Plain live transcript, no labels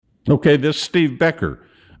Okay, this is Steve Becker.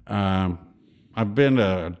 I've been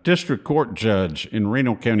a district court judge in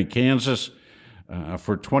Reno County, Kansas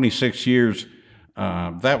for 26 years.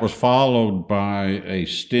 That was followed by a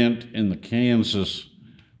stint in the Kansas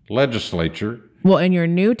legislature. Well, in your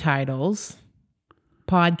new titles,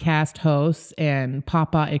 podcast host and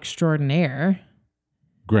Papa extraordinaire.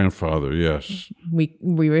 Grandfather, yes. We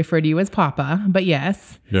refer to you as Papa, but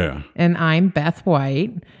yes. Yeah. And I'm Beth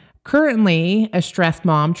White. Currently a stressed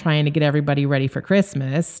mom trying to get everybody ready for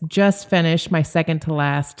Christmas. Just finished my second to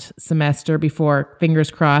last semester before,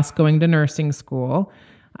 fingers crossed, going to nursing school.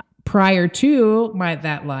 Prior to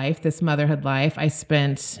this motherhood life, I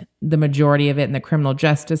spent the majority of it in the criminal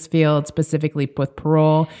justice field, specifically with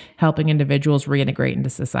parole, helping individuals reintegrate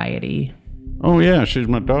into society. Oh, yeah, she's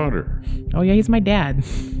my daughter. Oh, yeah, he's my dad.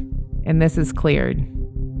 And this is Cleared.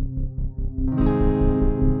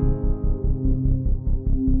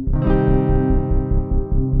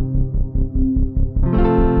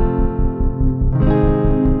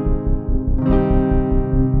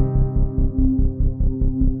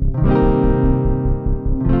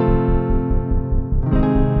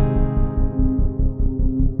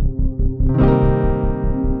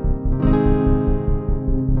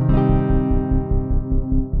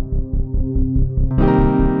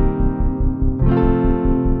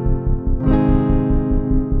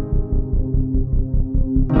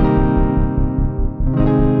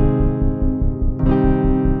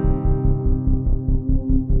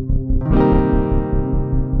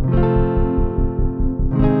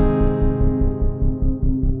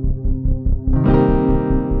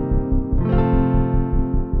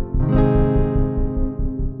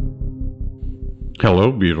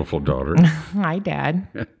 Hello, beautiful daughter. Hi, Dad.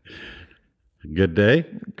 Good day?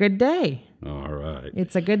 Good day. All right.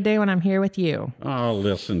 It's a good day when I'm here with you. I'll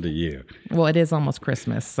listen to you. Well, it is almost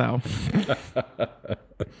Christmas, so.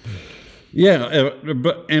 Yeah,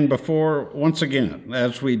 and before, once again,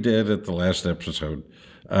 as we did at the last episode,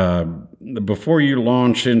 before you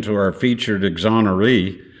launch into our featured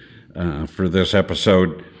exoneree for this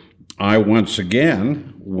episode, I once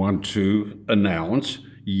again want to announce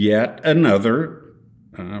yet another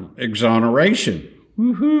exoneration.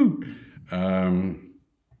 Woohoo!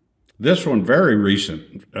 This one very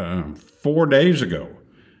recent, 4 days ago,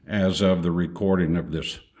 as of the recording of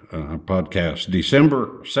this podcast,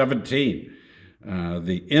 December 17,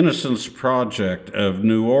 the Innocence Project of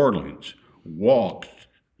New Orleans walked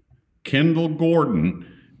Kendall Gordon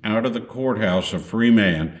out of the courthouse a free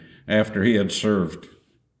man after he had served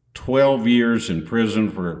 12 years in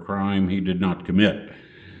prison for a crime he did not commit.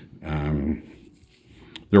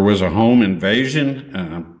 There was a home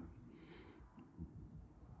invasion,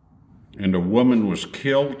 and a woman was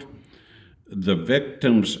killed. The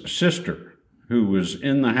victim's sister, who was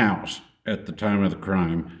in the house at the time of the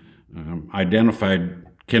crime, identified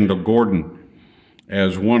Kendall Gordon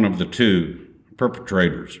as one of the two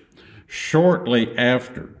perpetrators. Shortly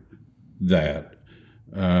after that,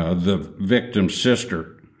 the victim's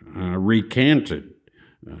sister recanted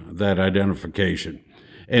that identification.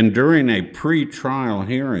 And during a pre-trial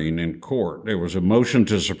hearing in court, there was a motion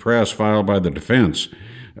to suppress filed by the defense.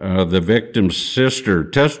 The victim's sister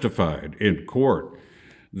testified in court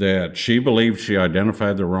that she believed she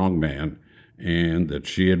identified the wrong man and that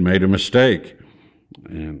she had made a mistake.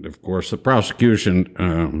 And, of course, the prosecution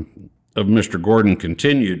of Mr. Gordon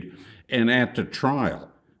continued. And at the trial,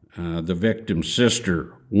 the victim's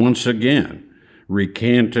sister once again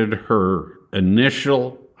recanted her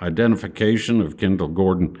initial identification of Kendall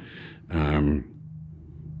Gordon and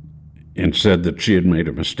said that she had made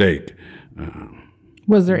a mistake.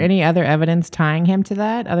 Was there any other evidence tying him to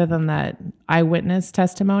that other than that eyewitness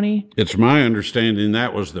testimony? It's my understanding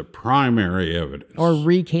that was the primary evidence. Or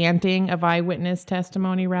recanting of eyewitness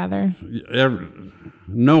testimony, rather?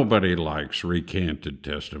 Nobody likes recanted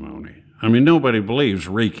testimony. I mean, nobody believes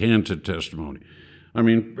recanted testimony. I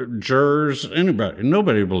mean, jurors, anybody,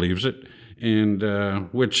 nobody believes it. And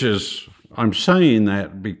I'm saying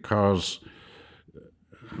that because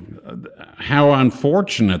how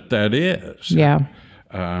unfortunate that is. Yeah.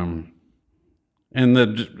 So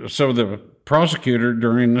the prosecutor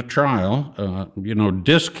during the trial,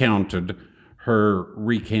 discounted her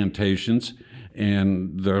recantations,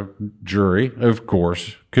 and the jury, of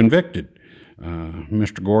course, convicted.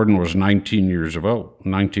 Mr. Gordon was 19 years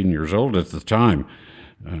old at the time.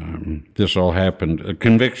 This all happened. A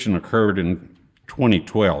conviction occurred in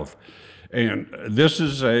 2012. And this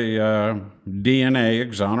is a DNA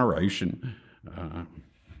exoneration.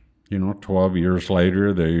 12 years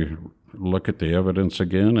later, they look at the evidence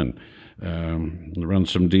again and run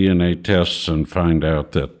some DNA tests and find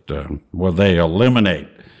out that, they eliminate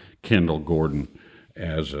Kendall Gordon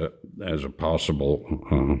as a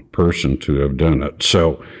possible person to have done it.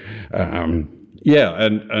 So, and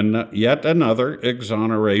yet another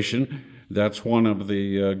exoneration. That's one of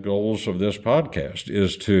the goals of this podcast,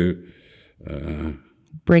 is to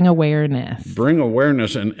bring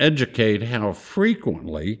awareness and educate how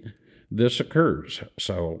frequently this occurs.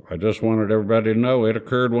 So I just wanted everybody to know it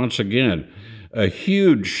occurred once again. A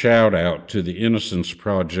huge shout out to the Innocence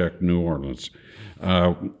Project New Orleans.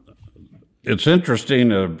 It's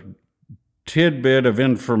interesting, a tidbit of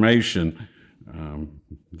information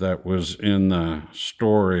that was in the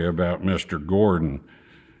story about Mr. Gordon,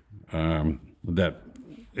 that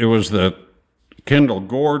it was that Kendall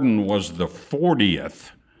Gordon was the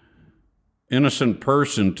 40th innocent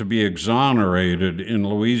person to be exonerated in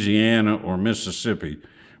Louisiana or Mississippi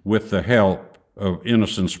with the help of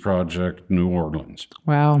Innocence Project New Orleans.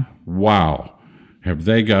 Wow. Have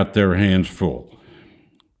they got their hands full.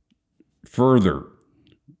 Further,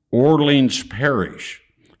 Orleans Parish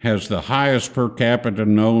has the highest per capita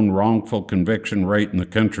known wrongful conviction rate in the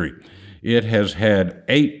country. It has had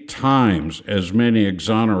 8 times as many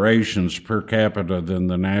exonerations per capita than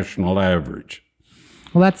the national average.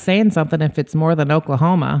 Well, that's saying something if it's more than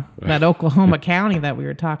Oklahoma, that Oklahoma County that we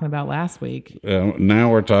were talking about last week.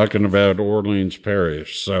 Now we're talking about Orleans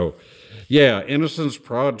Parish. So, yeah, Innocence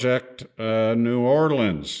Project New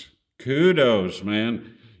Orleans. Kudos,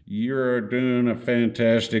 man. You're doing a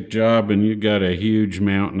fantastic job, and you got a huge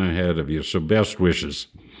mountain ahead of you. So best wishes.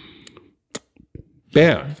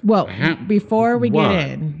 Yeah. Well, before we get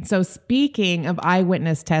in, so speaking of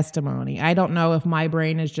eyewitness testimony, I don't know if my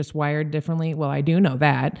brain is just wired differently. Well, I do know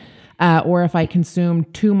that. Or if I consume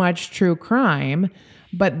too much true crime.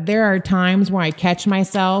 But there are times where I catch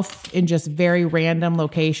myself in just very random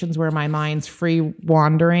locations where my mind's free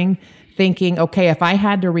wandering, thinking, okay, if I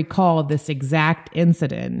had to recall this exact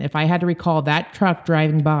incident, if I had to recall that truck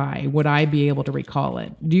driving by, would I be able to recall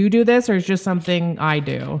it? Do you do this, or is it just something I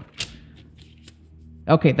do?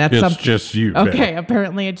 Okay, it's just you. Okay,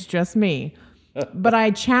 apparently it's just me. But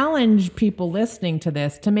I challenge people listening to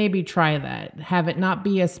this to maybe try that. Have it not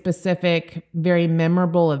be a specific, very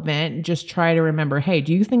memorable event. Just try to remember, hey,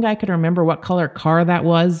 do you think I could remember what color car that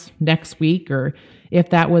was next week? Or if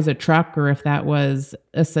that was a truck, or if that was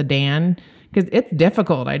a sedan? Because it's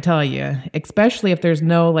difficult, I tell you, especially if there's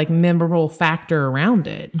no memorable factor around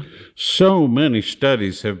it. So many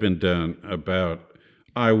studies have been done about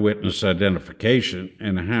eyewitness identification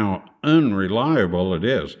and how unreliable it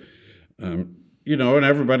is. And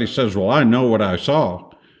everybody says, well, I know what I saw.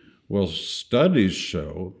 Well, studies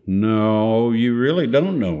show, no, you really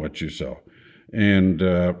don't know what you saw. And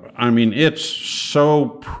it's so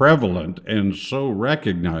prevalent and so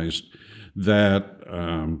recognized that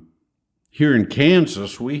here in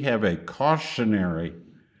Kansas, we have a cautionary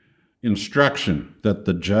instruction that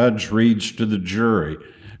the judge reads to the jury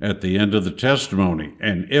at the end of the testimony.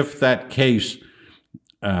 And if that case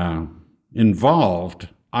involved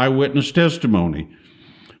eyewitness testimony,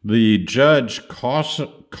 the judge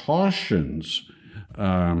cautions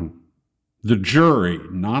the jury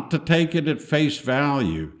not to take it at face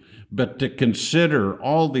value, but to consider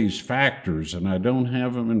all these factors. And I don't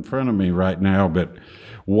have them in front of me right now, but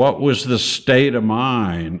what was the state of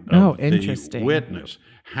mind of the witness?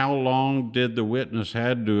 How long did the witness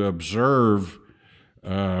had to observe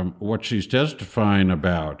what she's testifying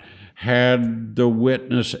about? Had the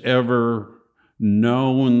witness ever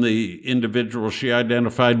known the individual she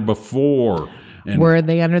identified before? And were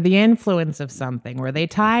they under the influence of something? Were they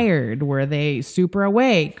tired? Were they super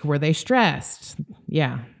awake? Were they stressed?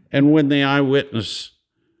 Yeah. And when the eyewitness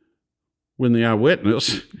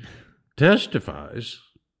testifies,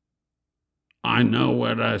 I know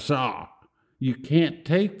what I saw. You can't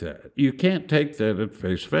take that. You can't take that at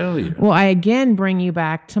face value. Well, I again bring you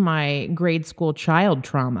back to my grade school child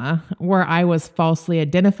trauma, where I was falsely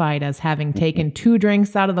identified as having taken 2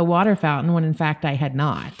 drinks out of the water fountain when in fact I had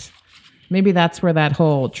not. Maybe that's where that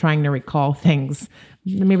whole trying to recall things,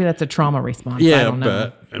 maybe that's a trauma response. Yeah, I don't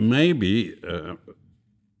know. But maybe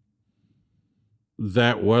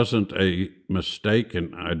that wasn't a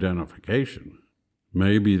mistaken identification.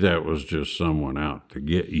 Maybe that was just someone out to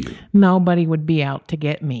get you. Nobody would be out to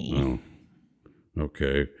get me. Oh,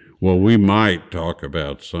 okay. Well, we might talk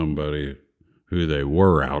about somebody who they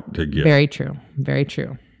were out to get. Very true. Very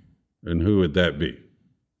true. And who would that be?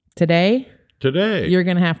 Today? Today. You're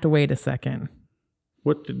going to have to wait a second.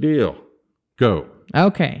 What the deal? Go.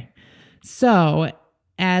 Okay. So,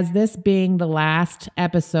 as this being the last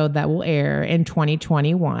episode that will air in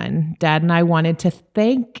 2021, Dad and I wanted to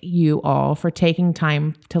thank you all for taking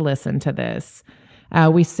time to listen to this.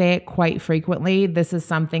 We say it quite frequently. This is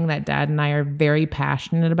something that Dad and I are very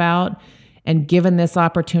passionate about. And given this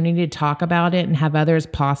opportunity to talk about it and have others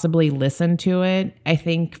possibly listen to it, I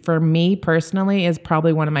think for me personally is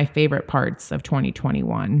probably one of my favorite parts of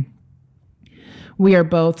 2021. We are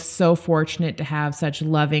both so fortunate to have such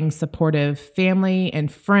loving, supportive family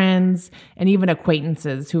and friends and even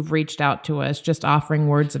acquaintances who've reached out to us just offering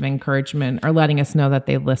words of encouragement or letting us know that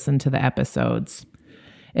they listened to the episodes.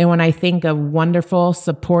 And when I think of wonderful,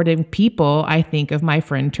 supportive people, I think of my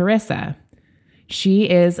friend Teresa. She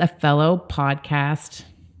is a fellow podcast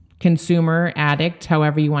consumer addict,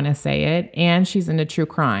 however you want to say it, and she's into true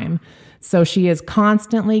crime. So she is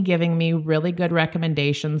constantly giving me really good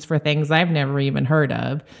recommendations for things I've never even heard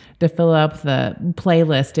of to fill up the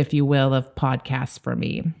playlist, if you will, of podcasts for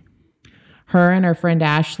me. Her and her friend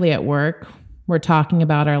Ashley at work were talking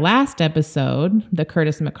about our last episode, the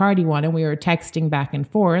Curtis McCarty one, and we were texting back and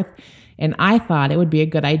forth. And I thought it would be a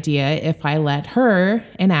good idea if I let her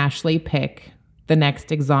and Ashley pick the next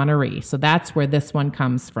exoneree. So that's where this one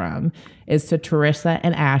comes from, is to Teresa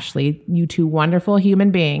and Ashley, you two wonderful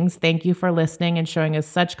human beings. Thank you for listening and showing us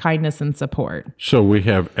such kindness and support. So we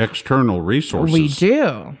have external resources. We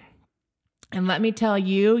do. And let me tell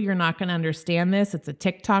you, you're not going to understand this. It's a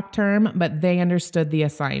TikTok term, but they understood the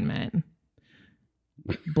assignment.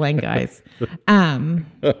 Blank eyes.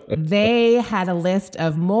 They had a list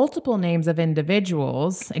of multiple names of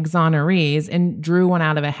individuals, exonerees, and drew one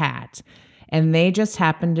out of a hat. And they just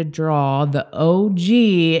happened to draw the OG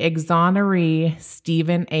exoneree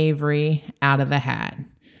Steven Avery out of the hat.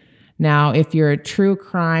 Now, if you're a true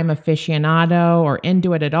crime aficionado or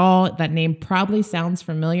into it at all, that name probably sounds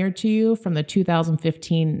familiar to you from the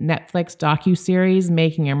 2015 Netflix docuseries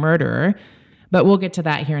Making a Murderer, but we'll get to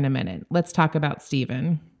that here in a minute. Let's talk about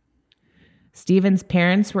Steven. Steven's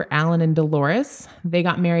parents were Alan and Dolores. They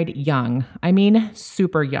got married young. I mean,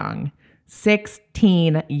 super young.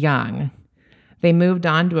 16 young. They moved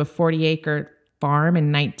on to a 40-acre farm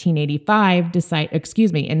in 1965. In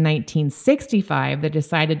 1965, they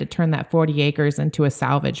decided to turn that 40 acres into a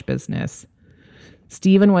salvage business.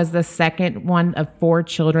 Stephen was the second one of 4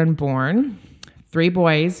 children born, 3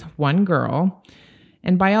 boys, 1 girl.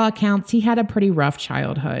 And by all accounts, he had a pretty rough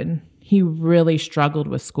childhood. He really struggled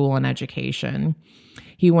with school and education.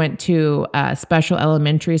 He went to a special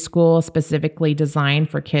elementary school specifically designed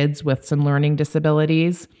for kids with some learning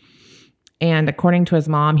disabilities. And according to his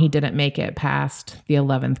mom, he didn't make it past the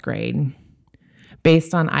 11th grade.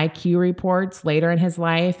 Based on IQ reports later in his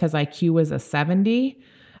life, his IQ was a 70.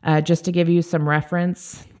 Just to give you some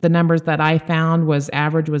reference, the numbers that I found was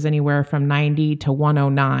average was anywhere from 90 to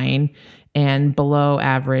 109, and below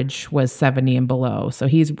average was 70 and below. So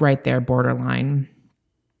he's right there, borderline.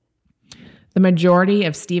 The majority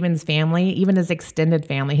of Stephen's family, even his extended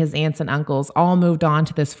family, his aunts and uncles, all moved on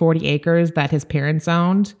to this 40 acres that his parents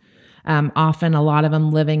owned. Often a lot of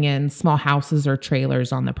them living in small houses or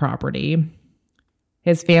trailers on the property.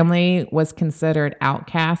 His family was considered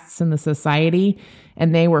outcasts in the society,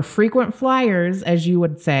 and they were frequent flyers, as you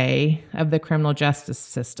would say, of the criminal justice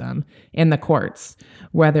system in the courts,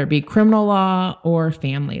 whether it be criminal law or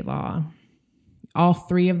family law. All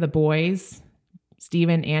 3 of the boys,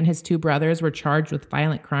 Stephen and his 2 brothers, were charged with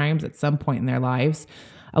violent crimes at some point in their lives,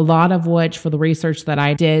 a lot of which, for the research that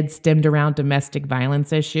I did, stemmed around domestic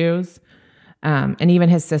violence issues. And even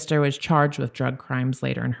his sister was charged with drug crimes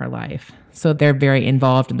later in her life. So they're very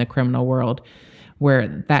involved in the criminal world,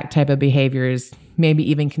 where that type of behavior is maybe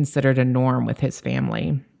even considered a norm with his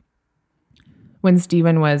family. When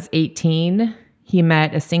Stephen was 18, he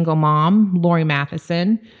met a single mom, Lori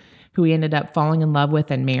Matheson, who he ended up falling in love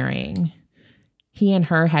with and marrying. He and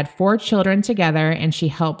her had 4 children together, and he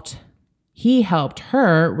helped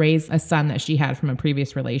her raise a son that she had from a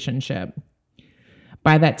previous relationship.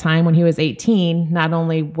 By that time, when he was 18, not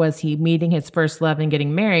only was he meeting his first love and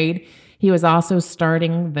getting married, he was also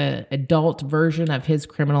starting the adult version of his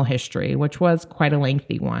criminal history, which was quite a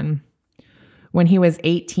lengthy one. When he was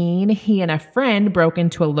 18, he and a friend broke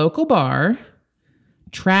into a local bar,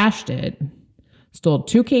 trashed it, stole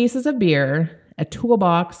 2 cases of beer, a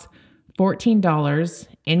toolbox, $14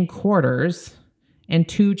 in quarters, and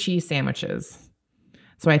 2 cheese sandwiches.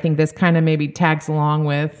 So I think this kind of maybe tags along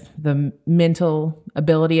with the mental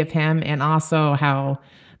ability of him, and also how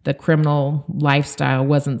the criminal lifestyle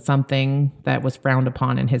wasn't something that was frowned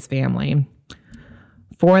upon in his family.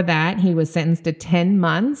 For that, he was sentenced to 10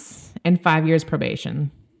 months and 5 years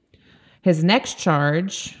probation. His next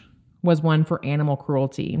charge was one for animal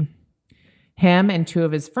cruelty. Him and 2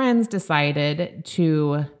 of his friends decided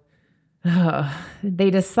to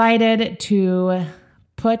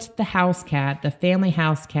put the house cat, the family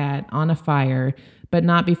house cat, on a fire but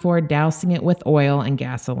not before dousing it with oil and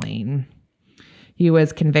gasoline. He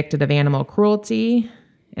was convicted of animal cruelty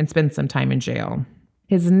and spent some time in jail.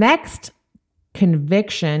 His next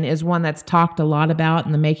conviction is one that's talked a lot about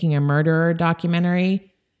in the Making a Murderer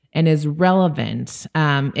documentary and is relevant.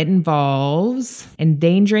 It involves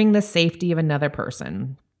endangering the safety of another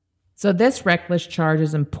person. So this reckless charge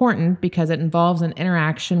is important because it involves an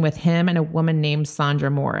interaction with him and a woman named Sandra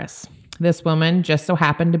Morris. This woman just so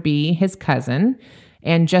happened to be his cousin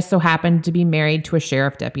and just so happened to be married to a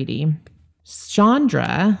sheriff deputy.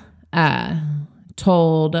 Chandra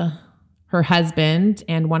told her husband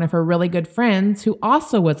and one of her really good friends, who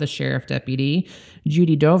also was a sheriff deputy,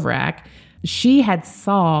 Judy Dovrak, she had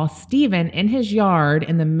saw Stephen in his yard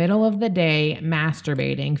in the middle of the day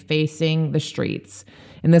masturbating, facing the streets.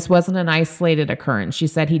 And this wasn't an isolated occurrence. She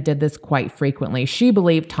said he did this quite frequently. She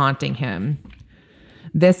believed taunting him.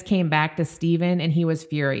 This came back to Stephen and he was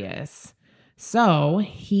furious. So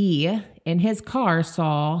he, in his car,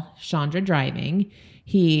 saw Chandra driving.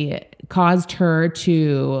 He caused her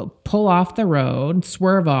to pull off the road,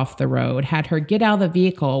 swerve off the road, had her get out of the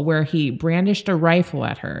vehicle where he brandished a rifle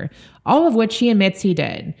at her, all of which he admits he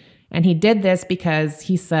did. And he did this because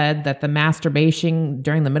he said that the masturbation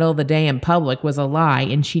during the middle of the day in public was a lie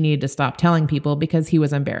and she needed to stop telling people because he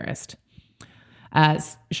was embarrassed.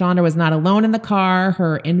 Chandra was not alone in the car.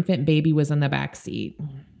 Her infant baby was in the back seat.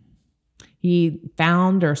 He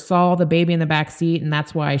found or saw the baby in the back seat, and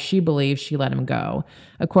that's why she believes she let him go.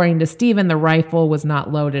 According to Stephen, the rifle was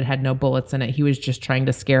not loaded, had no bullets in it. He was just trying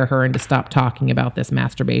to scare her and to stop talking about this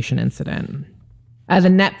masturbation incident. The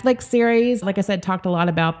Netflix series, like I said, talked a lot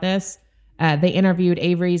about this. They interviewed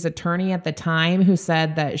Avery's attorney at the time, who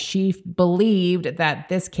said that she believed that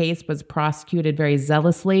this case was prosecuted very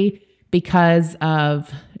zealously because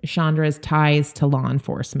of Chandra's ties to law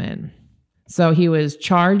enforcement. So he was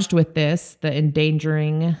charged with this, the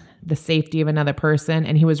endangering the safety of another person,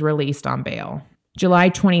 and he was released on bail. July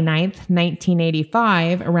 29th,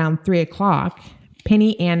 1985, around 3 o'clock,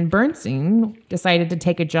 Penny Ann Bernstein decided to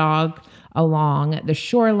take a jog along the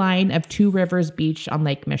shoreline of Two Rivers Beach on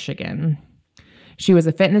Lake Michigan. She was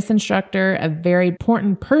a fitness instructor, a very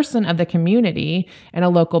important person of the community, and a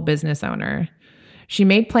local business owner. She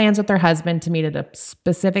made plans with her husband to meet at a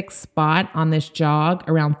specific spot on this jog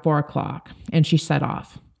around 4 o'clock, and she set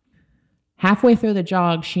off. Halfway through the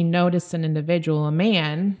jog, she noticed an individual, a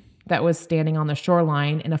man, that was standing on the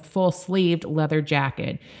shoreline in a full-sleeved leather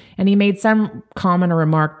jacket, and he made some comment or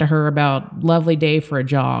remark to her about lovely day for a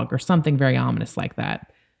jog or something very ominous like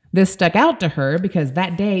that. This stuck out to her because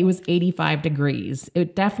that day it was 85 degrees.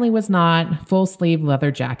 It definitely was not full-sleeve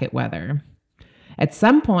leather jacket weather. At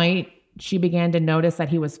some point, she began to notice that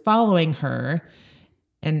he was following her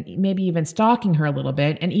and maybe even stalking her a little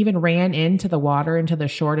bit, and even ran into the water, into the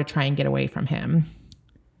shore to try and get away from him.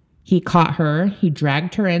 He caught her, he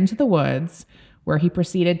dragged her into the woods, where he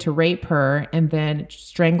proceeded to rape her and then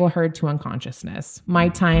strangle her to unconsciousness. My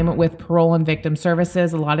time with Parole and Victim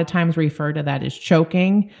Services a lot of times refer to that as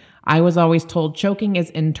choking. I was always told choking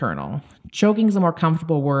is internal. Choking is a more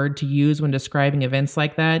comfortable word to use when describing events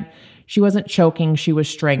like that. She wasn't choking, she was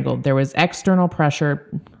strangled. There was external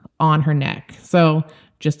pressure on her neck. So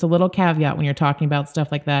just a little caveat when you're talking about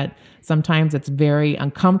stuff like that. Sometimes it's very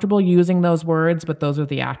uncomfortable using those words, but those are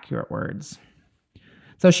the accurate words.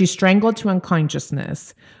 So she's strangled to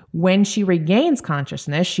unconsciousness. When she regains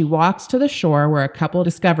consciousness, she walks to the shore where a couple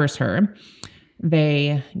discovers her.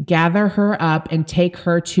 They gather her up and take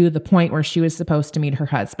her to the point where she was supposed to meet her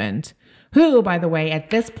husband, who, by the way,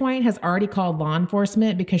 at this point has already called law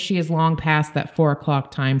enforcement because she is long past that 4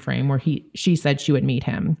 o'clock time frame where she said she would meet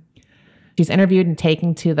him. She's interviewed and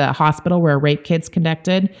taken to the hospital where a rape kit's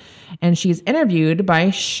conducted, and she's interviewed by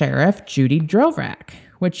Sheriff Judy Dovrak,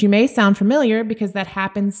 which you may sound familiar because that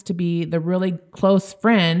happens to be the really close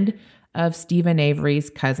friend of Stephen Avery's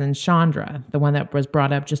cousin Chandra, the one that was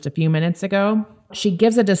brought up just a few minutes ago. She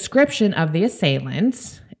gives a description of the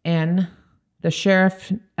assailants, and the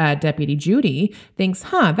sheriff deputy Judy thinks,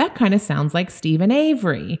 that kind of sounds like Stephen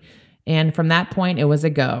Avery. And from that point, it was a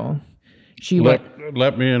go.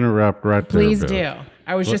 Let me interrupt right there. Please do.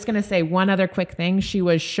 I was just going to say one other quick thing. She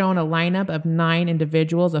was shown a lineup of 9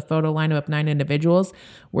 individuals, a photo lineup of 9 individuals,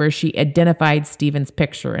 where she identified Stephen's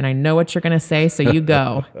picture. And I know what you're going to say, so you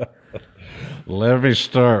go. Let me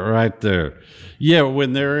start right there. Yeah,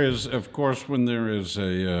 when there is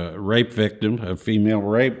a rape victim, a female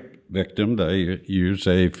rape victim, they use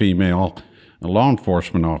a female law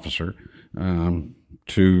enforcement officer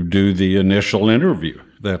to do the initial interview.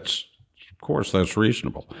 That's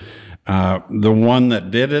reasonable. The one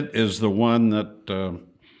that did it is the one that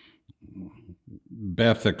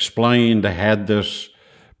Beth explained, had this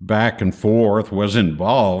back and forth, was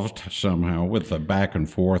involved somehow with the back and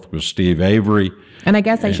forth with Steve Avery. And I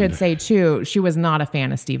guess I should say, too, she was not a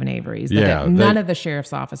fan of Stephen Avery's. None of the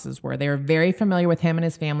sheriff's offices were. They were very familiar with him and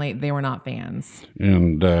his family. They were not fans.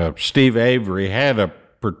 And Steve Avery had a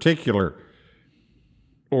particular,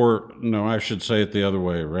 or no, I should say it the other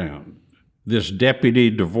way around. This Deputy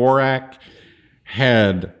Dvorak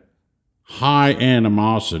had high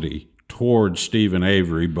animosity towards Stephen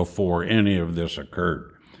Avery before any of this occurred.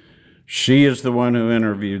 She is the one who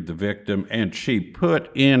interviewed the victim, and she put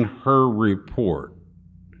in her report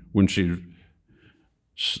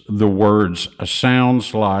the words,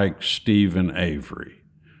 sounds like Stephen Avery.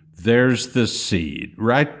 There's the seed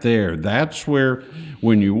right there. That's where,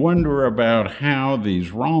 when you wonder about how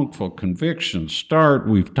these wrongful convictions start,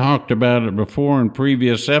 we've talked about it before in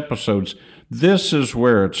previous episodes. This is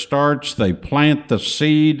where it starts. They plant the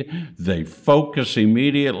seed. They focus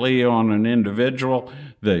immediately on an individual.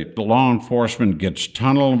 The law enforcement gets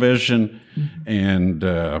tunnel vision. And,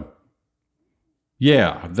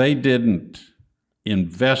 they didn't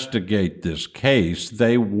investigate this case.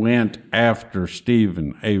 They went after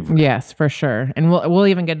Stephen Avery. Yes, for sure. And we'll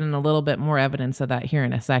even get in a little bit more evidence of that here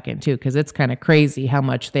in a second, too, because it's kind of crazy how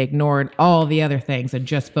much they ignored all the other things and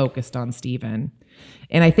just focused on Stephen.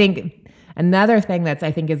 And I think another thing that's,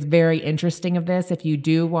 I think, is very interesting of this, if you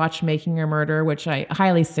do watch Making a Murderer, which I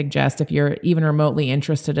highly suggest if you're even remotely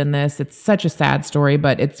interested in this, it's such a sad story,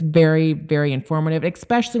 but it's very, very informative,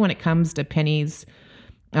 especially when it comes to Penny's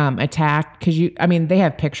attack. Because they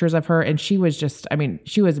have pictures of her, and she was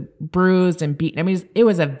she was bruised and beaten. It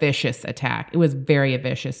was a vicious attack. It was very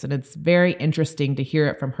vicious, and it's very interesting to hear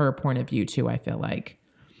it from her point of view, too, I feel like.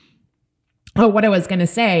 Oh, what I was going to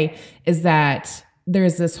say is that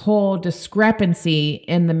there's this whole discrepancy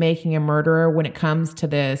in the Making a Murderer when it comes to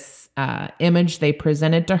this image they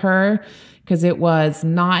presented to her, because it was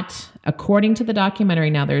not, according to the documentary,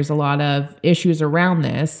 now there's a lot of issues around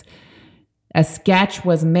this, a sketch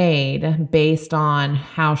was made based on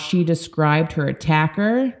how she described her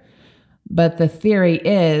attacker, but the theory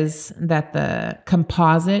is that the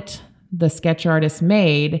composite the sketch artist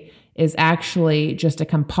made is actually just a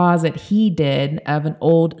composite he did of an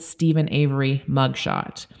old Stephen Avery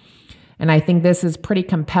mugshot. And I think this is pretty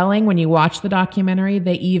compelling. When you watch the documentary,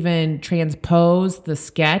 they even transpose the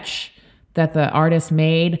sketch that the artist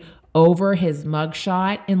made over his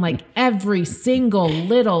mugshot, and like every single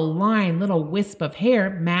little line, little wisp of hair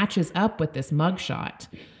matches up with this mugshot.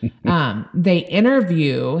 They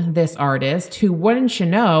interview this artist who, wouldn't you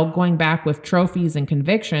know, going back with trophies and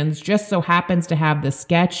convictions, just so happens to have the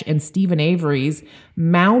sketch and Stephen Avery's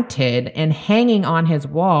mounted and hanging on his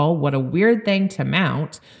wall. What a weird thing to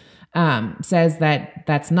mount. Says that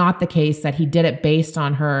that's not the case, that he did it based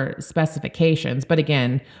on her specifications. But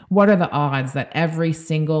again, what are the odds that every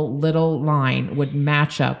single little line would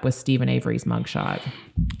match up with Stephen Avery's mugshot?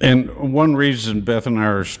 And one reason Beth and I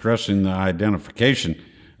are stressing the identification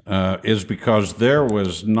is because there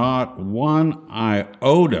was not one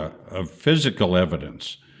iota of physical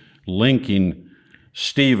evidence linking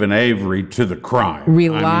Stephen Avery to the crime.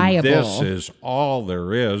 Reliable. This is all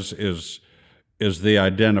there is the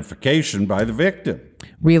identification by the victim.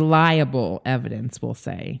 Reliable evidence, we'll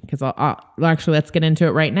say, because actually, let's get into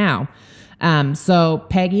it right now. So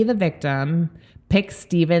Peggy, the victim, picked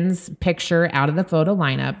Stephen's picture out of the photo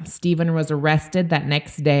lineup. Stephen was arrested that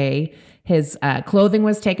next day. His clothing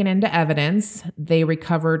was taken into evidence. They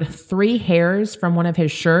recovered 3 hairs from one of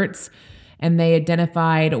his shirts, and they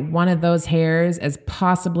identified one of those hairs as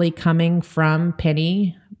possibly coming from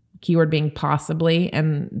Penny, keyword being possibly,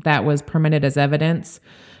 and that was permitted as evidence.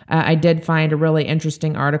 I did find a really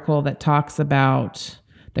interesting article that talks about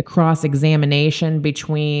the cross-examination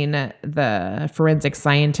between the forensic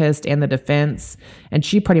scientist and the defense, and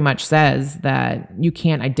she pretty much says that you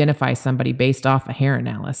can't identify somebody based off a hair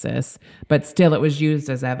analysis, but still it was used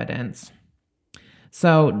as evidence.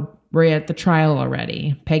 So we're at the trial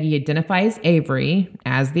already. Peggy identifies Avery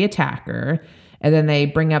as the attacker, and then they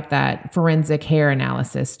bring up that forensic hair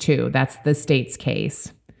analysis too. That's the state's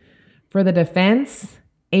case. For the defense,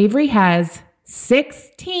 Avery has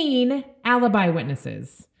 16 alibi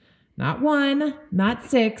witnesses. Not 1, not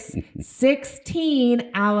 6,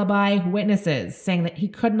 16 alibi witnesses saying that he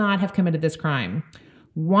could not have committed this crime.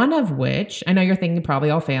 One of which, I know you're thinking probably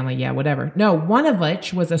all family, yeah, whatever. No, one of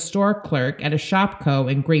which was a store clerk at a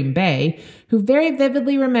Shopko in Green Bay who very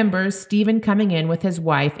vividly remembers Stephen coming in with his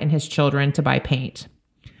wife and his children to buy paint.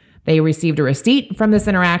 They received a receipt from this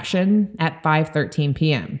interaction at 5:13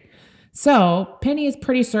 p.m. So Penny is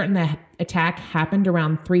pretty certain that attack happened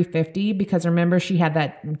around 3:50 because remember she had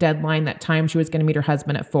that deadline, that time she was going to meet her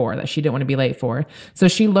husband at 4 that she didn't want to be late for. So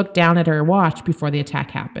she looked down at her watch before the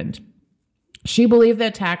attack happened. She believed the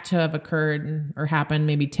attack to have occurred or happened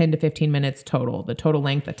maybe 10 to 15 minutes total, the total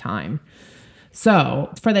length of time.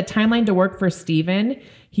 So for the timeline to work for Stephen,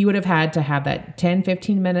 he would have had to have that 10,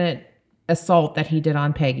 15-minute assault that he did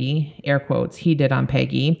on Peggy, air quotes, he did on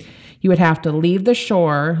Peggy. He would have to leave the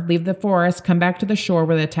shore, leave the forest, come back to the shore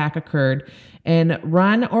where the attack occurred, and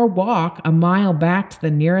run or walk a mile back to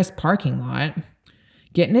the nearest parking lot,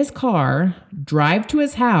 get in his car, drive to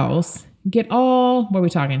his house, get all, what are we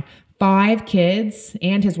talking, 5 kids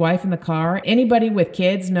and his wife in the car. Anybody with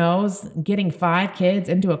kids knows getting 5 kids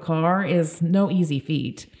into a car is no easy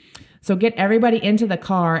feat. So get everybody into the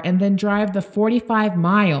car and then drive the 45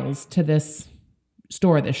 miles to this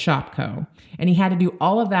store, this Shopko. And he had to do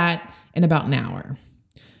all of that in about an hour.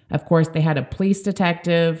 Of course, they had a police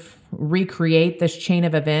detective recreate this chain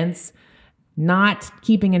of events, not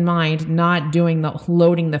keeping in mind, not doing the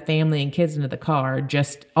loading the family and kids into the car,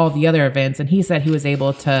 just all the other events. And he said he was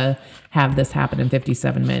able to have this happen in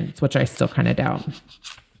 57 minutes, which I still kind of doubt.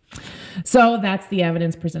 So that's the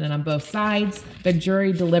evidence presented on both sides. The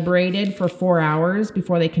jury deliberated for 4 hours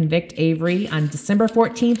before they convict Avery on December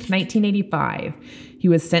 14th, 1985. He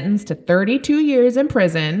was sentenced to 32 years in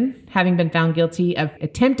prison, having been found guilty of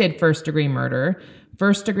attempted first-degree murder,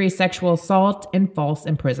 first-degree sexual assault, and false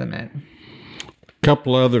imprisonment.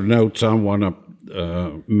 Couple other notes I want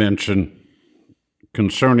to mention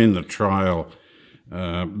concerning the trial.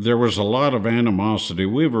 There was a lot of animosity.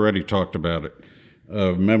 We've already talked about it,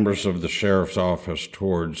 of members of the sheriff's office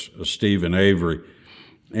towards Stephen Avery.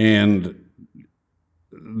 And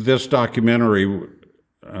this documentary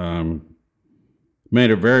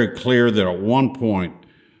made it very clear that at one point,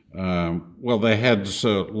 they had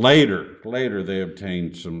later they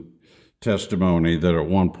obtained some testimony that at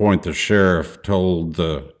one point the sheriff told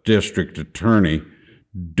the district attorney,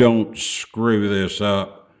 "Don't screw this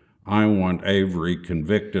up. I want Avery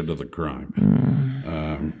convicted of the crime."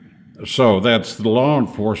 So that's the law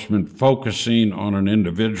enforcement focusing on an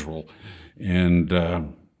individual. And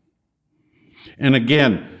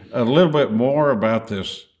again, a little bit more about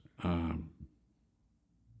this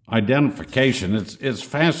identification. It's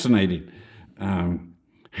fascinating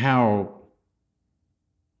how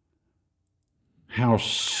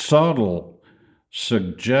subtle,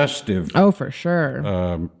 suggestive. Oh, for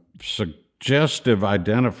sure. Suggestive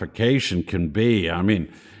identification can be. I mean,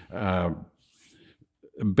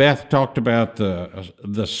 Beth talked about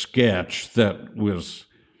the sketch that was.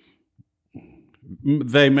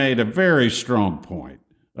 They made a very strong point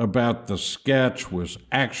about the sketch was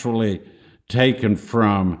actually taken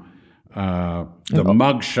from the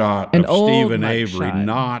mugshot of Stephen Avery,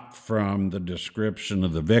 not from the description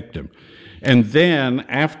of the victim. And then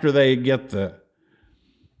after he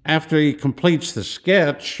completes the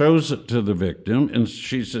sketch, shows it to the victim, and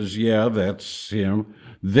she says, "Yeah, that's him."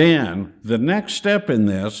 Then the next step in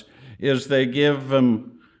this is they give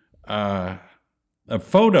them a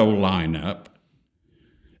photo lineup,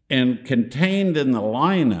 and contained in the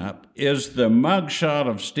lineup is the mugshot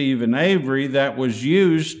of Stephen Avery that was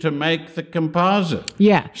used to make the composite.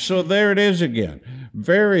 Yeah. So there it is again.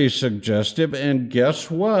 Very suggestive. And guess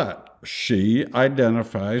what? She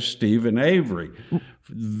identifies Stephen Avery.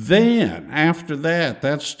 Then, after that,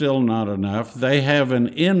 that's still not enough. They have an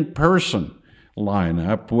in-person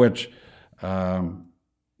lineup, which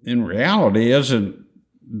in reality isn't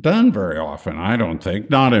done very often, I don't think,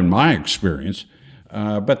 not in my experience.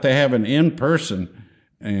 But they have an in-person,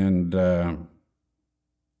 and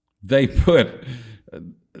they put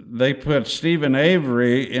Stephen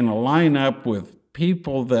Avery in a lineup with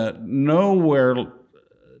people that nowhere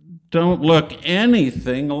don't look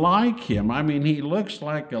anything like him. I mean, he looks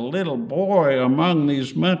like a little boy among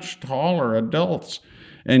these much taller adults.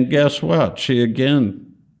 And guess what? She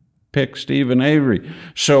again picked Stephen Avery.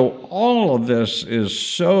 So all of this is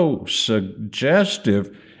so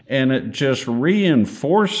suggestive, and it just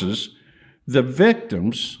reinforces the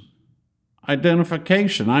victim's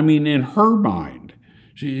identification. I mean, in her mind,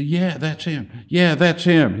 yeah, that's him. Yeah, that's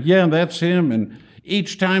him. Yeah, that's him. And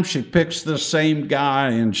each time she picks the same guy,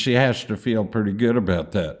 and she has to feel pretty good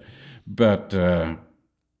about that. But,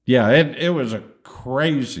 it was a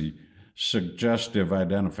crazy, suggestive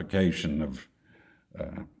identification of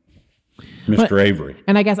Mr. Avery.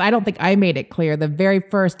 And I guess I don't think I made it clear. The very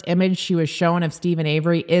first image she was shown of Stephen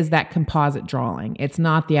Avery is that composite drawing. It's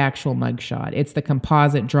not the actual mugshot. It's the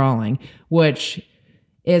composite drawing, which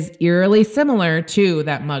is eerily similar to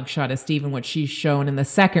that mugshot of Stephen, which she's shown in the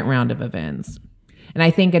second round of events. And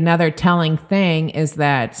I think another telling thing is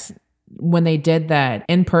that when they did that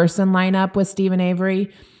in-person lineup with Stephen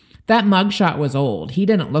Avery, that mugshot was old. He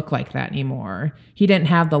didn't look like that anymore. He didn't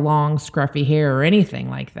have the long, scruffy hair or anything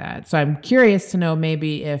like that. So I'm curious to know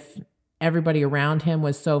maybe if everybody around him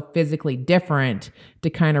was so physically different to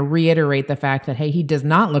kind of reiterate the fact that, hey, he does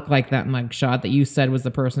not look like that mugshot that you said was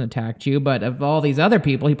the person who attacked you. But of all these other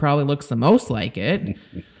people, he probably looks the most like it.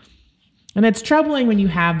 And it's troubling when you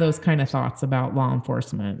have those kind of thoughts about law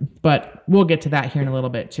enforcement. But we'll get to that here in a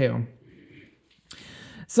little bit, too.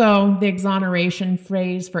 So the exoneration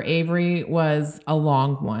phrase for Avery was a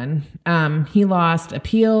long one. He lost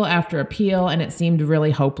appeal after appeal, and it seemed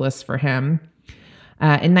really hopeless for him.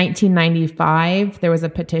 In 1995, there was a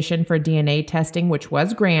petition for DNA testing, which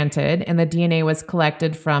was granted, and the DNA was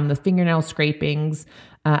collected from the fingernail scrapings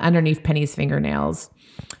underneath Penny's fingernails.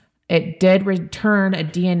 It did return a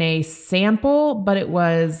DNA sample, but it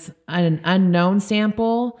was an unknown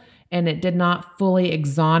sample, and it did not fully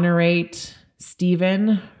exonerate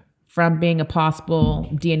Stephen from being a possible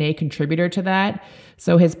DNA contributor to that.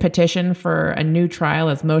 So his petition for a new trial,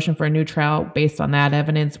 his motion for a new trial based on that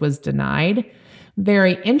evidence, was denied.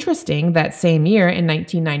 Very interesting that same year in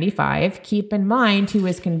 1995, keep in mind he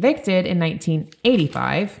was convicted in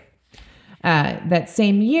 1985. That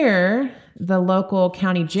same year, the local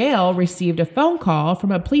county jail received a phone call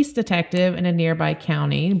from a police detective in a nearby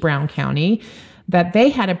county, Brown County, that they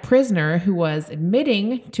had a prisoner who was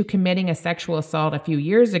admitting to committing a sexual assault a few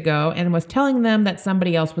years ago and was telling them that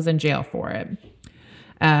somebody else was in jail for it.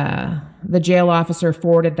 The jail officer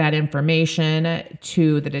forwarded that information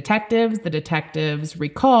to the detectives. The detectives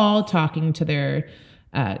recall talking to their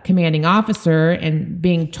commanding officer and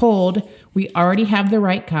being told, we already have the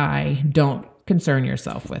right guy. Don't concern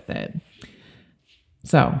yourself with it.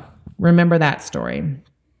 So remember that story.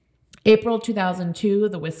 April 2002,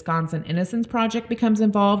 the Wisconsin Innocence Project becomes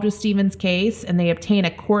involved with Stephen's case, and they obtain a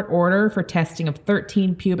court order for testing of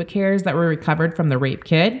 13 pubic hairs that were recovered from the rape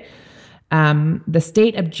kit. The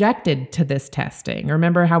state objected to this testing.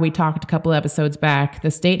 Remember how we talked a couple episodes back? The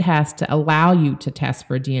state has to allow you to test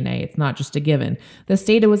for DNA. It's not just a given. The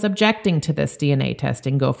state was objecting to this DNA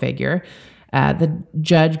testing, go figure. The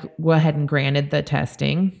judge went ahead and granted the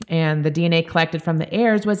testing, and the DNA collected from the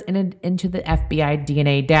heirs was into the FBI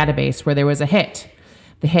DNA database where there was a hit.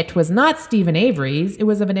 The hit was not Stephen Avery's. It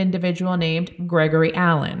was of an individual named Gregory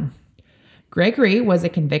Allen. Gregory was a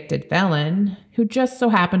convicted felon who just so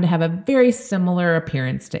happened to have a very similar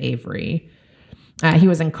appearance to Avery. He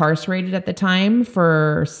was incarcerated at the time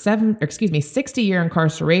for 60-year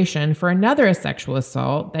incarceration for another sexual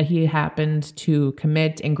assault that he happened to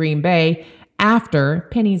commit in Green Bay after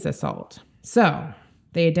Penny's assault. So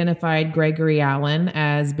they identified Gregory Allen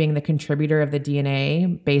as being the contributor of the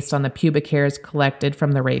DNA based on the pubic hairs collected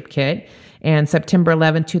from the rape kit. And September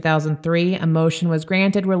 11, 2003, a motion was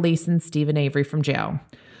granted releasing Stephen Avery from jail.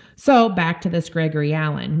 So back to this Gregory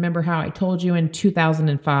Allen. Remember how I told you in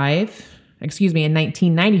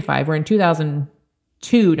 1995, or in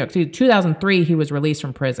 2003, he was released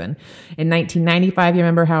from prison. In 1995, you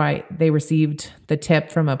remember how they received the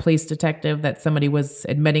tip from a police detective that somebody was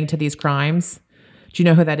admitting to these crimes? Do you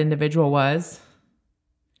know who that individual was?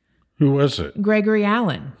 Who was it? Gregory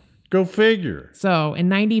Allen. Go figure. So in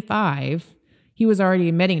 95, he was already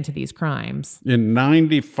admitting to these crimes. In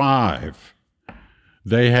 95,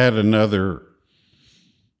 they had another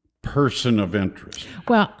person of interest.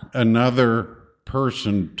 Well, another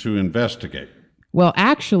person to investigate. Well,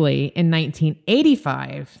 actually, in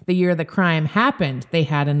 1985, the year the crime happened, they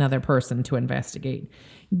had another person to investigate.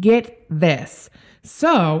 Get this.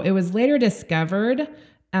 So it was later discovered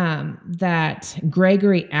that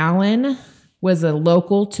Gregory Allen was a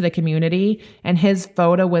local to the community, and his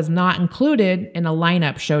photo was not included in a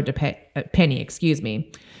lineup showed to Penny,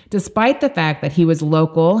 despite the fact that he was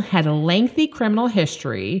local, had a lengthy criminal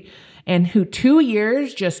history, and who 2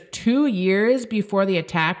 years before the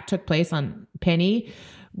attack took place on Penny,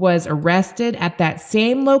 was arrested at that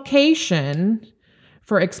same location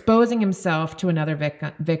for exposing himself to another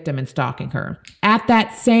victim and stalking her. At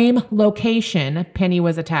that same location, Penny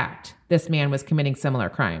was attacked. This man was committing similar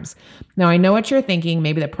crimes. Now, I know what you're thinking.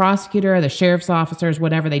 Maybe the prosecutor, the sheriff's officers,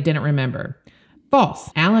 whatever, they didn't remember.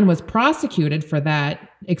 False. Allen was prosecuted for that,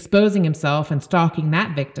 exposing himself and stalking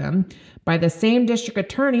that victim, by the same district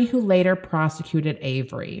attorney who later prosecuted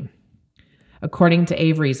Avery. According to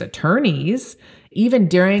Avery's attorneys, even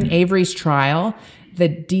during Avery's trial, the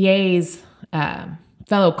DA's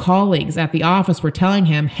fellow colleagues at the office were telling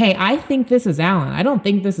him, hey, I think this is Allen. I don't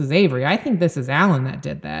think this is Avery. I think this is Allen that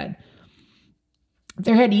did that.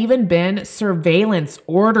 There had even been surveillance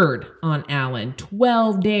ordered on Allen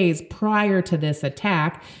 12 days prior to this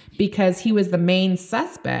attack because he was the main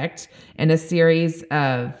suspect in a series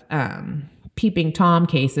of peeping Tom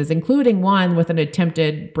cases, including one with an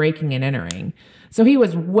attempted breaking and entering. So he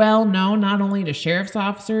was well known not only to sheriff's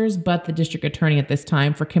officers, but the district attorney at this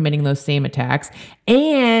time for committing those same attacks.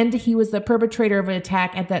 And he was the perpetrator of an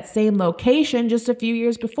attack at that same location just a few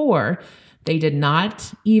years before. They did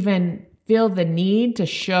not even feel the need to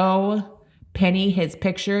show Penny his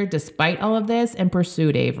picture despite all of this and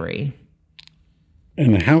pursued Avery.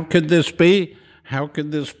 And how could this be? How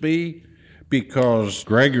could this be? Because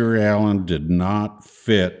Gregory Allen did not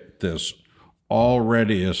fit this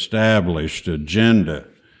already established agenda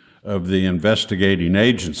of the investigating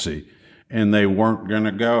agency, and they weren't going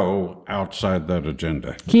to go outside that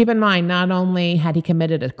agenda. Keep in mind, not only had he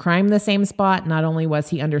committed a crime in the same spot, not only was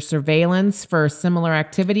he under surveillance for similar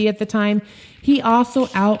activity at the time, he also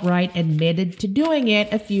outright admitted to doing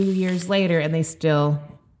it a few years later, and they still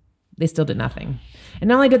did nothing. And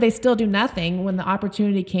not only did they still do nothing, when the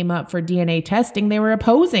opportunity came up for DNA testing, they were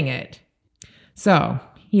opposing it. So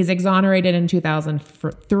he's exonerated in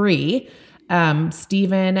 2003.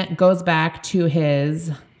 Stephen goes back to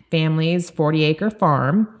his family's 40-acre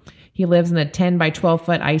farm. He lives in a 10 by 12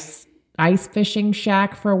 foot ice fishing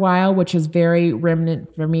shack for a while, which is very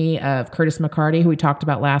remnant for me of Curtis McCarty, who we talked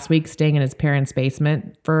about last week, staying in his parents'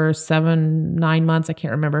 basement for 9 months. I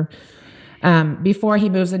can't remember. Before he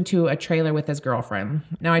moves into a trailer with his girlfriend.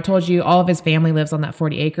 Now, I told you all of his family lives on that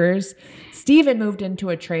 40 acres. Stephen moved into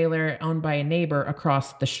a trailer owned by a neighbor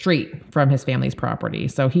across the street from his family's property.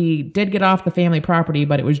 So he did get off the family property,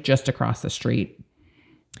 but it was just across the street.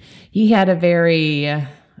 He had a very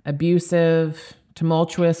abusive,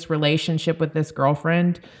 tumultuous relationship with this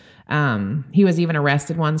girlfriend. He was even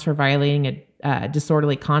arrested once for violating a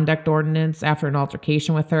disorderly conduct ordinance after an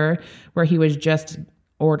altercation with her, where he was just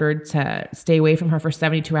ordered to stay away from her for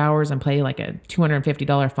 72 hours and pay like a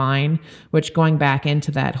 $250 fine, which, going back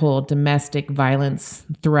into that whole domestic violence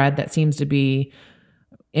thread that seems to be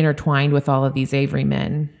intertwined with all of these Avery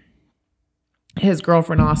men. His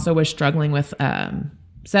girlfriend also was struggling with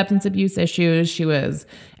substance abuse issues. She was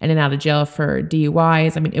in and out of jail for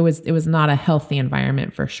DUIs. I mean, it was not a healthy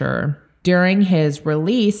environment for sure. During his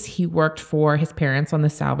release, he worked for his parents on the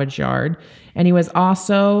salvage yard, and he was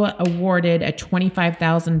also awarded a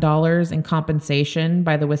 $25,000 in compensation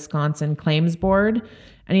by the Wisconsin Claims Board.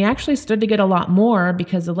 And he actually stood to get a lot more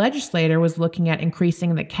because the legislator was looking at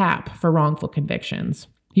increasing the cap for wrongful convictions.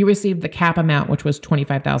 He received the cap amount, which was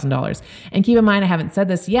 $25,000. And keep in mind, I haven't said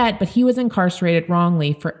this yet, but he was incarcerated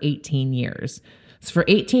wrongly for 18 years. So for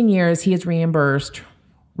 18 years, he has recouped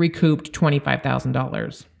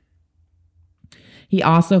 $25,000. He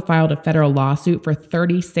also filed a federal lawsuit for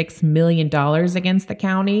 $36 million against the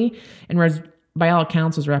county and was, by all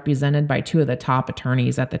accounts, was represented by two of the top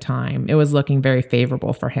attorneys at the time. It was looking very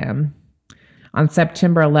favorable for him. On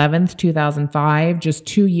September 11th, 2005, just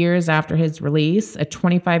 2 years after his release, a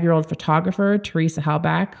 25-year-old photographer, Teresa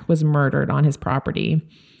Halbach, was murdered on his property.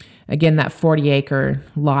 Again, that 40-acre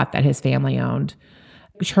lot that his family owned.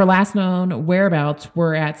 Her last known whereabouts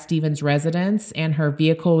were at Stephen's residence, and her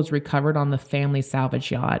vehicle was recovered on the family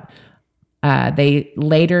salvage yacht. They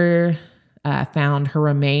later found her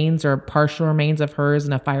remains, or partial remains of hers,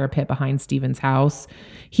 in a fire pit behind Stephen's house.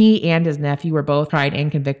 He and his nephew were both tried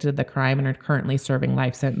and convicted of the crime and are currently serving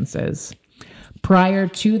life sentences. Prior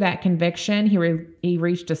to that conviction, he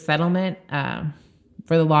reached a settlement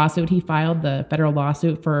for the lawsuit. He filed the federal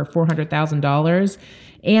lawsuit for $400,000.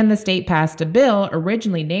 And the state passed a bill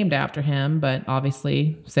originally named after him, but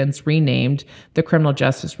obviously since renamed, the Criminal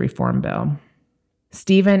Justice Reform Bill.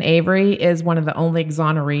 Stephen Avery is one of the only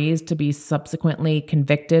exonerees to be subsequently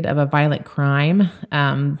convicted of a violent crime.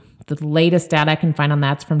 The latest data I can find on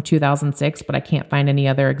that's from 2006, but I can't find any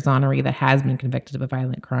other exoneree that has been convicted of a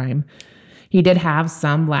violent crime. He did have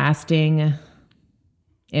some lasting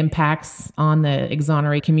impacts on the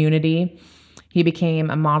exoneree community. He became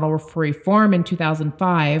a model for reform in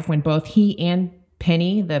 2005 when both he and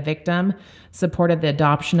Penny, the victim, supported the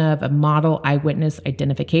adoption of model eyewitness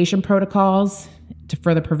identification protocols to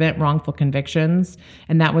further prevent wrongful convictions,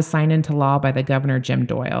 and that was signed into law by the governor, Jim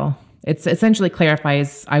Doyle. It essentially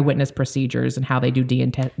clarifies eyewitness procedures and how they do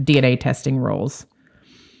DNA testing rules.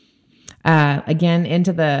 Again,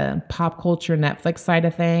 into the pop culture Netflix side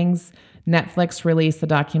of things, Netflix released the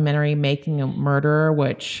documentary Making a Murderer,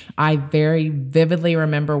 which I very vividly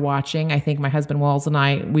remember watching. I think my husband Walls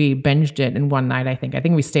and we binged it in one night, I think. I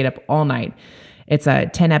think we stayed up all night. It's a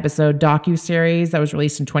 10-episode docuseries that was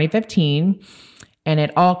released in 2015. And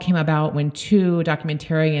it all came about when two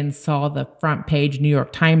documentarians saw the front page New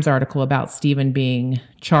York Times article about Stephen being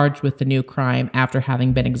charged with the new crime after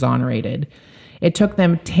having been exonerated. It took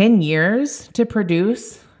them 10 years to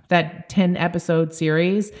produce that 10-episode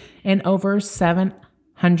series and over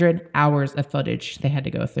 700 hours of footage they had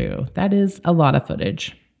to go through. That is a lot of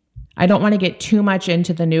footage. I don't want to get too much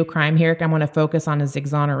into the new crime here. I want to focus on his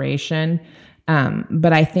exoneration.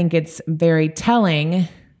 But I think it's very telling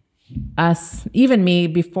us, even me,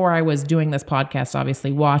 before I was doing this podcast,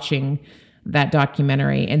 obviously watching that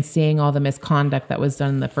documentary and seeing all the misconduct that was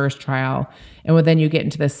done in the first trial. And when then you get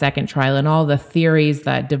into the second trial and all the theories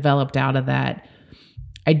that developed out of that,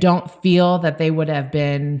 I don't feel that they would have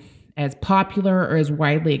been as popular or as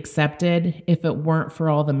widely accepted if it weren't for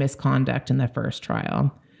all the misconduct in the first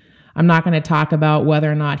trial. I'm not going to talk about whether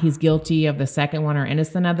or not he's guilty of the second one or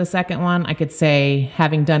innocent of the second one. I could say,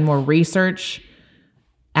 having done more research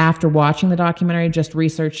after watching the documentary, just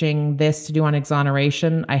researching this to do on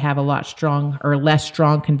exoneration, I have a lot less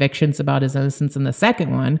strong convictions about his innocence in the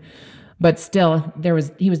second one. But still,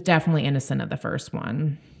 he was definitely innocent of the first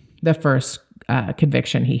one, the first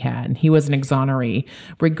conviction he had. He was an exoneree.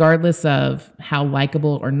 Regardless of how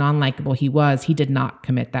likable or non-likable he was, he did not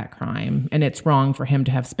commit that crime. And it's wrong for him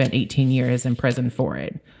to have spent 18 years in prison for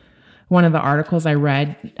it. One of the articles I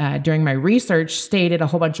read during my research stated a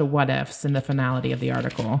whole bunch of what ifs in the finality of the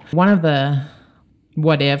article. One of the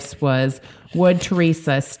what ifs was, would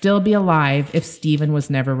Teresa still be alive if Stephen was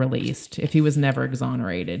never released, if he was never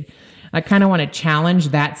exonerated? I kind of want to challenge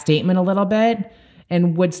that statement a little bit.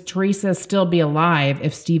 And would Teresa still be alive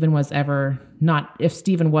if Stephen wasn't ever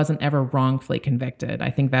wrongfully convicted? I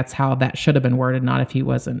think that's how that should have been worded, not if he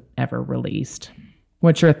wasn't ever released.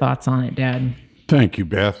 What's your thoughts on it, Dad? Thank you,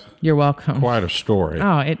 Beth. You're welcome. Quite a story.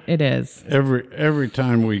 Oh, it is. Every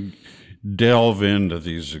time we delve into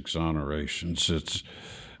these exonerations,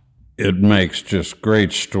 it makes just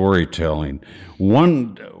great storytelling.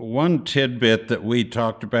 One tidbit that we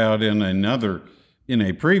talked about in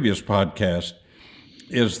a previous podcast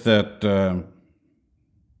is that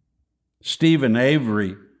Steven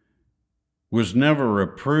Avery was never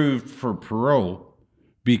approved for parole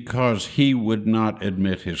because he would not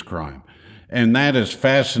admit his crime. And that is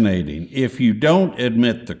fascinating. If you don't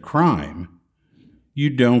admit the crime, you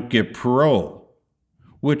don't get parole,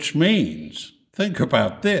 which means, think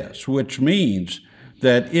about this, which means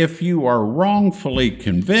that if you are wrongfully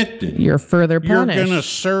convicted, you're further punished. You're going to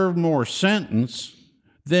serve more sentence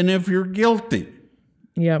than if you're guilty.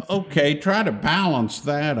 Yep. Okay, try to balance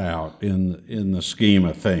that out in the scheme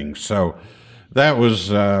of things. So that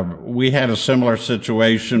was, we had a similar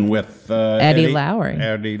situation with Eddie Lowry.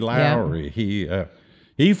 Eddie Lowry. Yeah.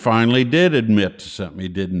 He finally did admit to something he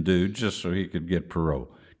didn't do just so he could get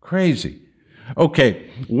parole. Crazy.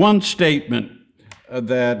 Okay, one statement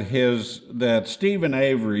that Steven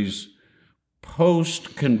Avery's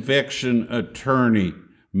post-conviction attorney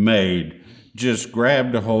made just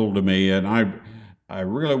grabbed a hold of me, and I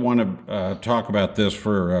really want to talk about this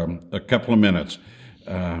for a couple of minutes.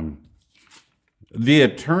 The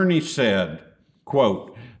attorney said,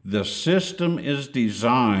 quote, "The system is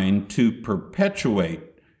designed to perpetuate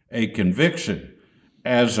a conviction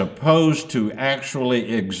as opposed to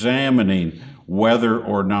actually examining whether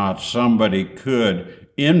or not somebody could,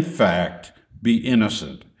 in fact, be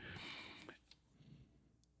innocent."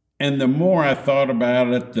 And the more I thought about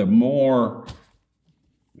it, the more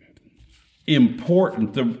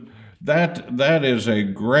important that is a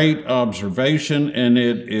great observation, and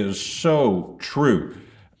it is so true.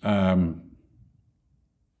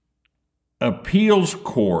 Appeals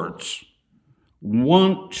courts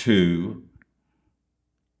want to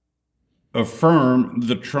affirm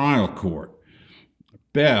the trial court.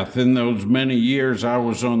 Beth, in those many years I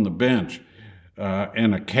was on the bench,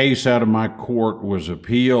 and a case out of my court was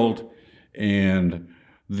appealed, and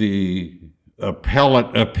the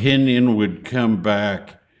appellate opinion would come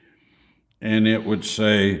back, and it would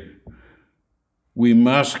say, "We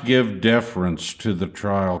must give deference to the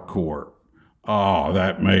trial court." Oh,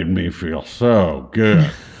 that made me feel so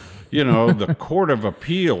good. You know, the Court of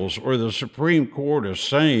Appeals or the Supreme Court is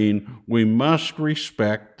saying we must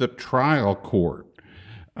respect the trial court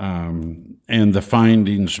and the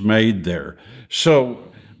findings made there.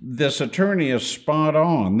 So this attorney is spot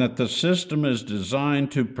on that the system is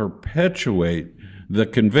designed to perpetuate the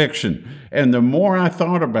conviction. And the more I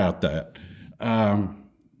thought about that,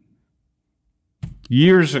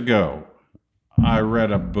 years ago, I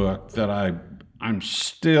read a book that I'm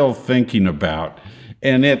still thinking about,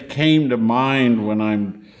 and it came to mind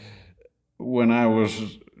when I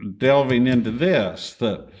was delving into this.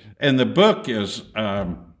 And the book is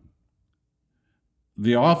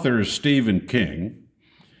The author is Stephen King,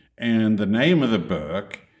 and the name of the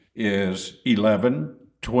book is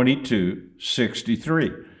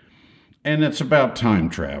 11/22/63. And it's about time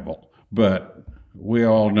travel, but we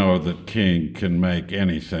all know that King can make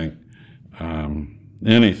anything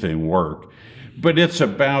work. But it's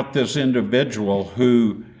about this individual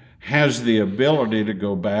who has the ability to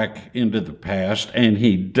go back into the past, and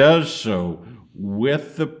he does so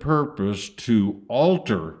with the purpose to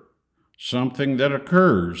alter something that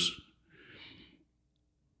occurs.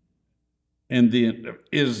 And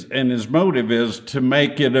his motive is to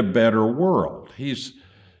make it a better world. His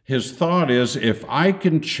thought is, if I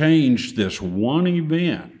can change this one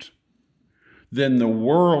event, then the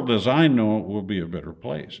world as I know it will be a better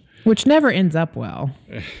place. Which never ends up well.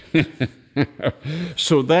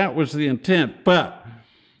 So that was the intent. But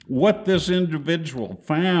what this individual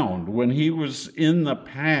found when he was in the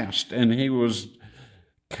past and he was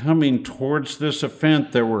coming towards this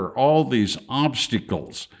event, there were all these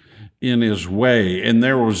obstacles in his way, and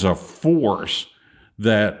there was a force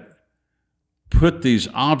that put these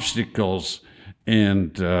obstacles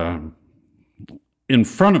and in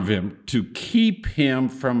front of him to keep him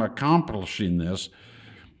from accomplishing this.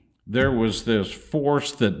 There was this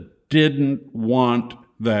force that didn't want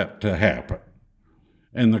that to happen.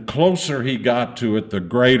 And the closer he got to it, the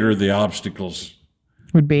greater the obstacles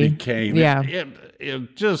would be. Became. Yeah.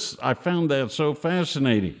 I found that so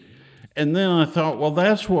fascinating. And then I thought, well,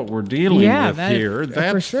 that's what we're dealing with here.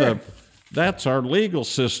 That's for sure. That's our legal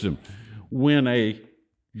system. When a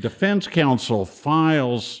defense counsel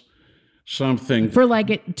files something For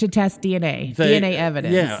to test DNA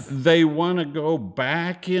evidence. Yeah, they want to go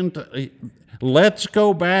back let's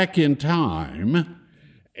go back in time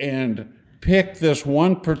and pick this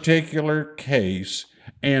one particular case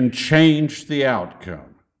and change the outcome.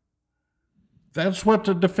 That's what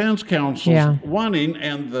the defense counsel's wanting,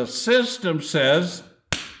 and the system says,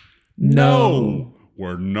 no,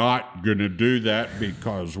 we're not going to do that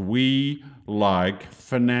because we like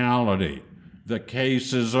finality. The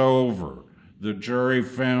case is over. The jury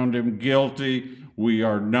found him guilty. We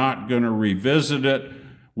are not going to revisit it.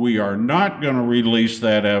 We are not going to release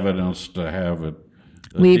that evidence to have it.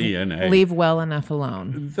 DNA. Leave well enough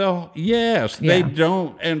alone. They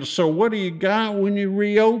don't. And so what do you got when you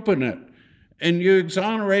reopen it? And you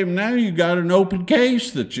exonerate them, now you got an open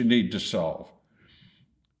case that you need to solve.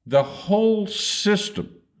 The whole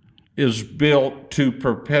system is built to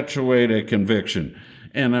perpetuate a conviction.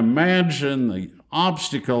 And imagine the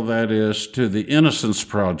obstacle that is to the Innocence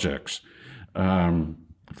Projects,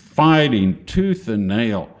 fighting tooth and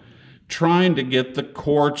nail, trying to get the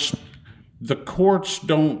courts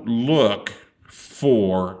don't look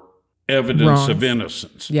for evidence of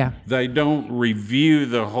innocence. Yeah. They don't review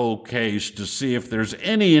the whole case to see if there's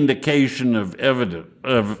any indication of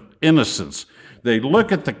innocence. They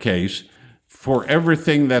look at the case for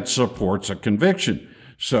everything that supports a conviction.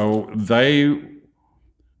 So the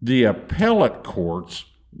appellate courts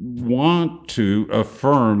want to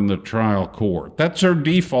affirm the trial court. That's their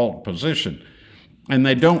default position. And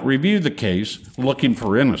they don't review the case looking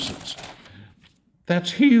for innocence.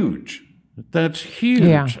 That's huge. That's huge.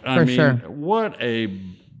 Yeah, sure. What a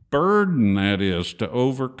burden that is to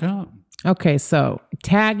overcome. Okay, so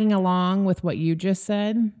tagging along with what you just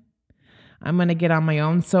said, I'm going to get on my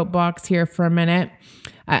own soapbox here for a minute.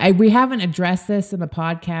 We haven't addressed this in the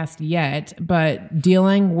podcast yet, but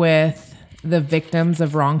dealing with the victims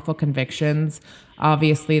of wrongful convictions,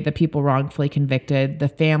 obviously the people wrongfully convicted, the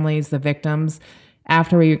families, the victims.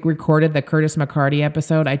 After we recorded the Curtis McCarty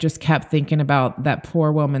episode, I just kept thinking about that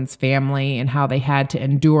poor woman's family and how they had to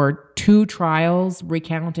endure 2 trials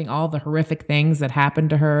recounting all the horrific things that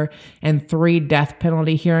happened to her and 3 death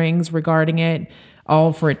penalty hearings regarding it,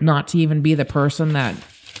 all for it not to even be the person that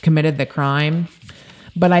committed the crime.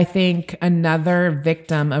 But I think another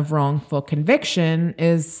victim of wrongful conviction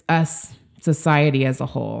is us, society as a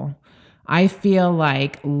whole. I feel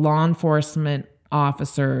like law enforcement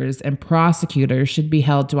officers and prosecutors should be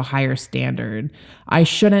held to a higher standard. I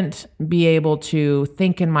shouldn't be able to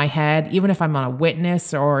think in my head, even if I'm on a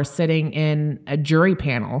witness or sitting in a jury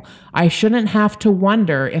panel, I shouldn't have to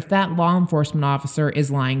wonder if that law enforcement officer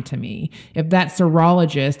is lying to me, if that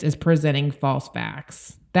serologist is presenting false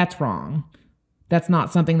facts. That's wrong. That's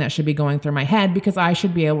not something that should be going through my head because I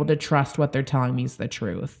should be able to trust what they're telling me is the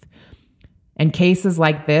truth. And cases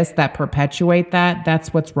like this that perpetuate that,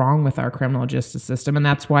 that's what's wrong with our criminal justice system. And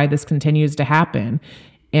that's why this continues to happen.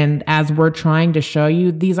 And as we're trying to show you,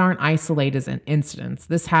 these aren't isolated incidents.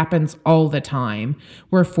 This happens all the time.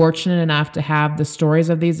 We're fortunate enough to have the stories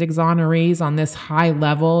of these exonerees on this high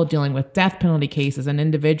level, dealing with death penalty cases and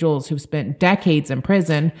individuals who've spent decades in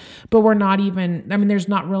prison. But we're not even, there's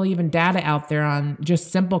not really even data out there on just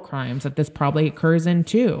simple crimes that this probably occurs in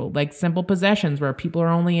too, like simple possessions where people are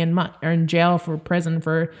only in jail for prison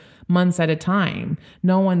for months at a time.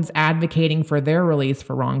 No one's advocating for their release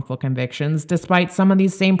for wrongful convictions, despite some of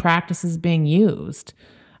these same practices being used.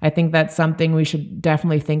 I think that's something we should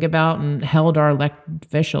definitely think about and held our elected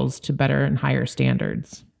officials to better and higher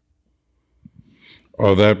standards.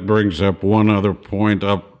 Oh, that brings up one other point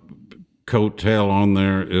up coattail on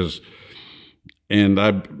there is, and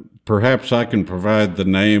perhaps I can provide the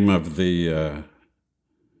name of the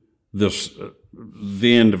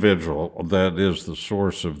individual that is the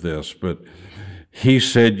source of this, but he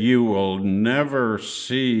said you will never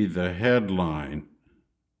see the headline,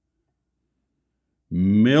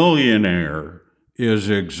 "Millionaire is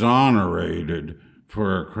exonerated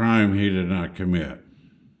for a crime he did not commit."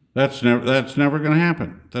 That's never going to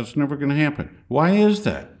happen. That's never going to happen. Why is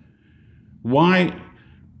that? Why?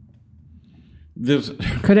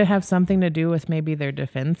 Could it have something to do with maybe their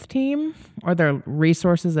defense team or their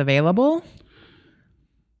resources available?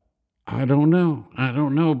 I don't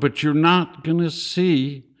know, but you're not going to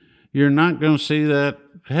see that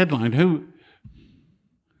headline.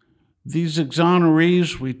 These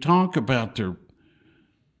exonerees we talk about, they're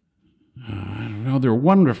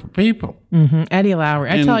wonderful people. Mm-hmm. Eddie Lowry.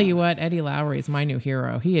 I tell you what, Eddie Lowry is my new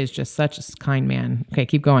hero. He is just such a kind man. Okay,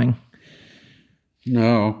 keep going.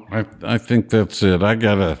 No, I think that's it. I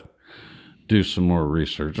got to do some more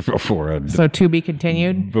research before I... So to be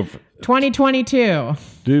continued? 2022.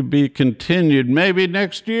 To be continued, maybe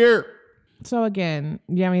next year. So again,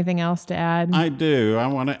 do you have anything else to add? I do. I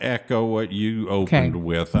want to echo what you opened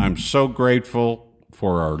with. I'm so grateful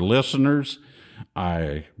for our listeners.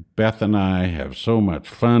 Beth and I have so much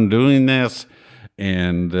fun doing this.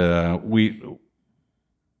 And I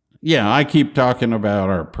keep talking about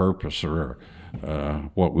our purpose or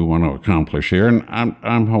what we want to accomplish here. And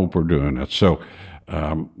I'm hope we're doing it. So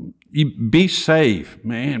be safe,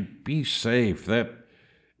 man. Be safe.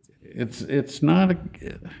 It's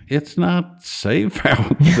not safe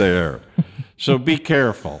out there. So be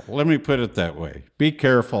careful. Let me put it that way. Be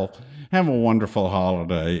careful. Have a wonderful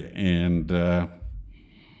holiday, and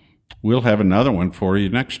we'll have another one for you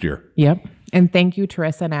next year. Yep. And thank you,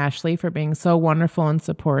 Teresa and Ashley, for being so wonderful and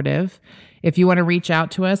supportive. If you want to reach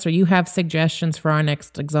out to us or you have suggestions for our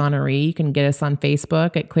next exoneree, you can get us on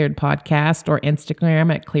Facebook at Cleared Podcast or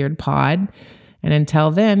Instagram at Cleared Pod. And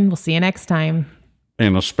until then, we'll see you next time.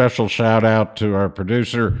 And a special shout out to our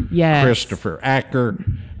producer, Christopher Acker.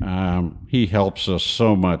 He helps us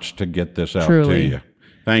so much to get this out to you.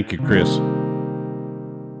 Thank you, Chris.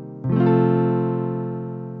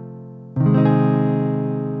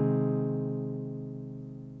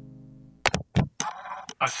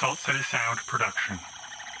 A Salt City Sound production.